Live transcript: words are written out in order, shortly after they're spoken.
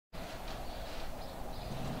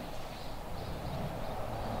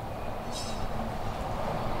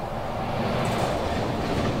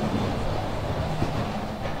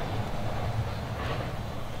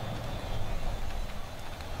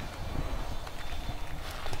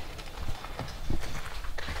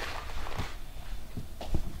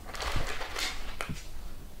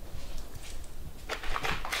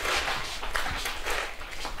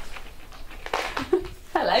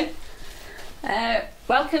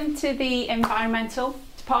Welcome to the Environmental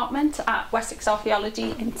Department at Wessex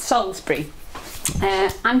Archaeology in Salisbury.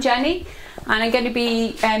 I'm Jenny and I'm going to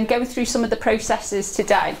be going through some of the processes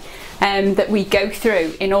today that we go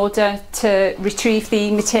through in order to retrieve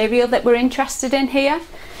the material that we're interested in here,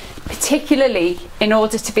 particularly in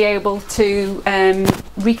order to be able to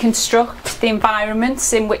reconstruct the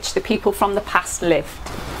environments in which the people from the past lived.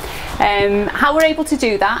 How we're able to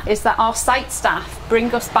do that is that our site staff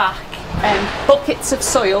bring us back buckets of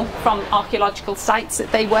soil from archaeological sites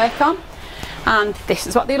that they work on, and this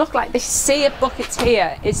is what they look like. This sea of buckets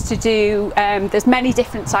here is to do, there's many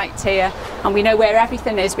different sites here and we know where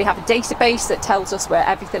everything is. We have a database that tells us where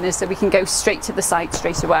everything is, so we can go straight to the site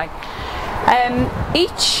straight away.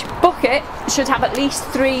 Each bucket should have at least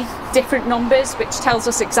 3 different numbers, which tells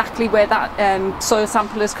us exactly where that soil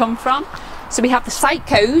sample has come from. So we have the site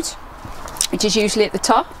code, which is usually at the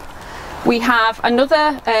top. We have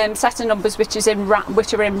another set of numbers which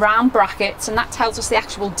are in round brackets, and that tells us the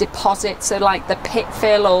actual deposit, so like the pit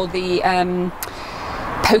fill or the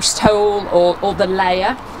post hole or the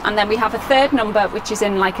layer. And then we have a third number which is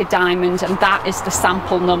in like a diamond, and that is the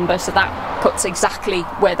sample number, so that puts exactly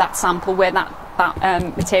where that sample, where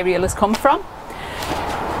that material has come from.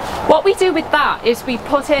 What we do with that is we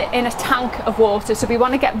put it in a tank of water, so we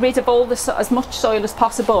want to get rid of all as much soil as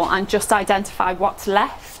possible and just identify what's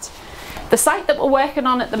left. The site that we're working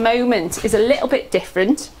on at the moment is a little bit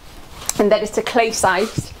different in that it's a clay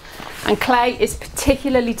site, and clay is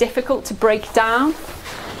particularly difficult to break down.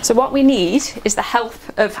 So what we need is the help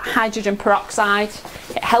of hydrogen peroxide.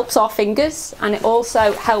 It helps our fingers, and it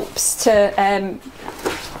also helps to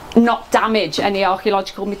not damage any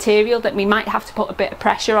archaeological material that we might have to put a bit of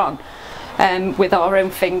pressure on with our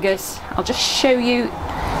own fingers. I'll just show you.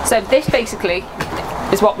 So this basically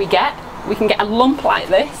is what we get. We can get a lump like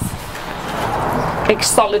this, big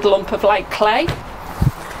solid lump of like clay.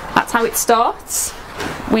 That's how it starts.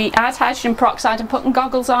 We add hydrogen peroxide and putting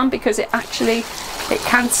goggles on because it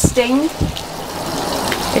can sting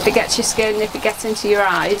if it gets your skin, if it gets into your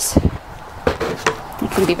eyes.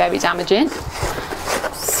 It can be very damaging.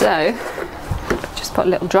 So just put a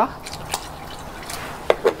little drop,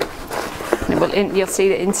 and you'll see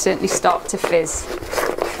it instantly start to fizz.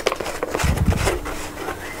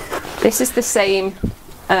 This is the same,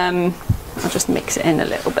 I'll just mix it in a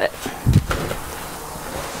little bit.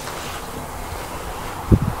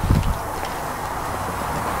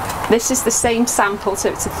 This is the same sample, so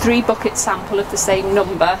it's a 3 bucket sample of the same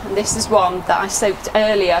number, and this is one that I soaked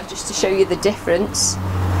earlier just to show you the difference.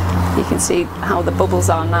 You can see how the bubbles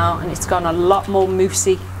are now, and it's gone a lot more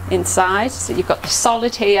moussey inside. So you've got the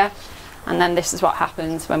solid here, and then this is what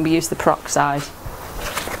happens when we use the peroxide.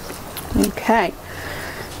 Okay,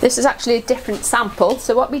 this is actually a different sample.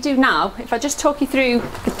 So what we do now, if I just talk you through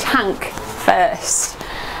the tank first.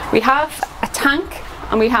 We have a tank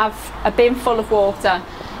and we have a bin full of water,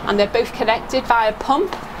 and they're both connected via a pump.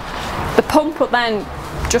 The pump will then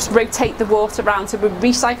just rotate the water around, so we're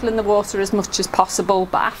recycling the water as much as possible,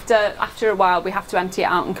 but after a while we have to empty it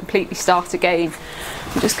out and completely start again.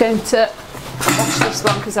 I'm just going to wash this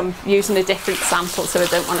one because I'm using a different sample, so I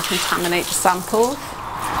don't want to contaminate the sample.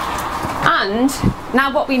 And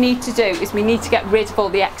now what we need to do is we need to get rid of all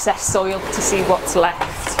the excess soil to see what's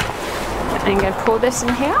left. I'm going to pour this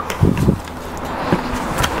in here.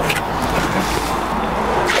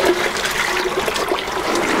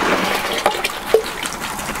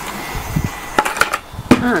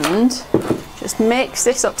 And just mix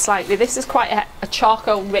this up slightly. This is quite a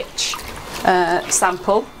charcoal rich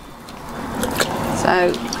sample,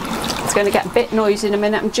 so it's going to get a bit noisy in a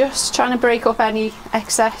minute. I'm just trying to break up any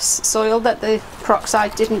excess soil that the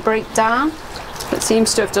peroxide didn't break down. It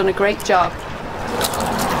seems to have done a great job.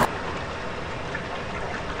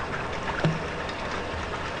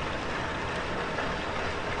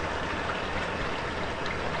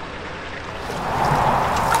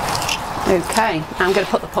 Okay, I'm going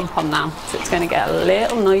to put the pump on now, so it's going to get a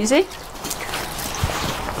little noisy.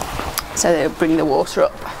 So they'll bring the water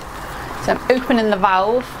up. So I'm opening the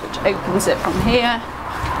valve, which opens it from here.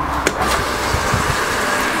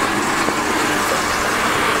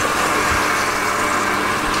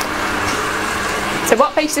 So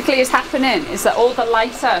what basically is happening is that all the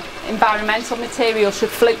lighter environmental material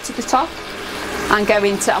should float to the top and go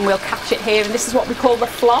into, and we'll catch it here, and this is what we call the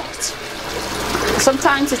flot.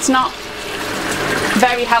 Sometimes it's not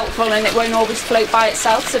very helpful and it won't always float by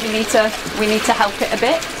itself, so we need to help it a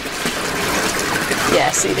bit. Yeah,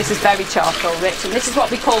 see, this is very charcoal rich, and this is what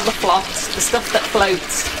we call the flot, the stuff that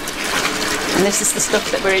floats. And this is the stuff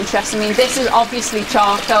that we're interested in. I mean, this is obviously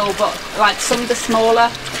charcoal, but like some of the smaller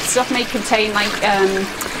stuff may contain like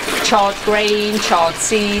charred grain, charred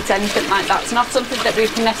seeds, anything like that. It's not something that we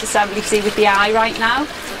can necessarily see with the eye right now,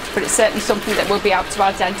 but it's certainly something that we'll be able to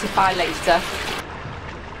identify later.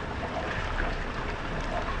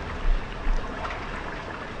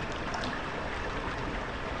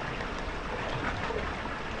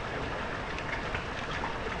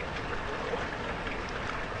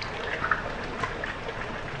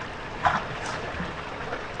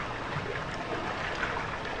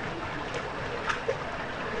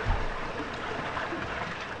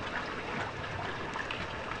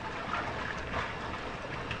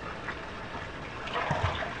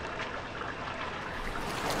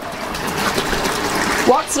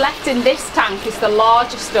 What's left in this tank is the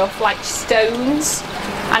larger stuff like stones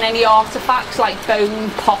and any artefacts like bone,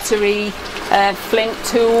 pottery, flint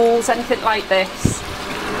tools, anything like this,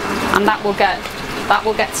 and that will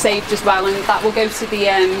get saved as well, and that will go to the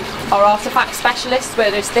our artefact specialist,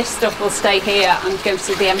 whereas this stuff will stay here and go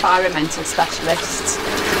to the environmental specialists.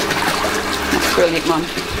 That's a brilliant one.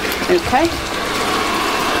 Okay,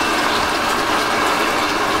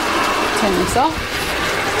 turn this off.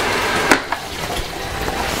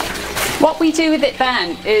 What we do with it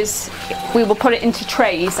then is we will put it into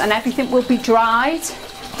trays and everything will be dried.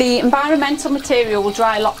 The environmental material will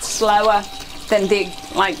dry a lot slower than the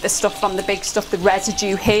stuff from the big stuff, the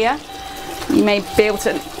residue here. You may be able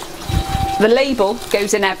to, the label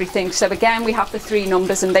goes in everything, so again we have the 3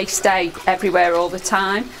 numbers and they stay everywhere all the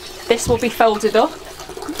time. This will be folded up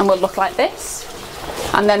and will look like this,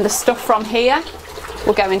 and then the stuff from here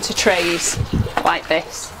will go into trays like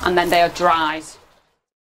this, and then they are dried.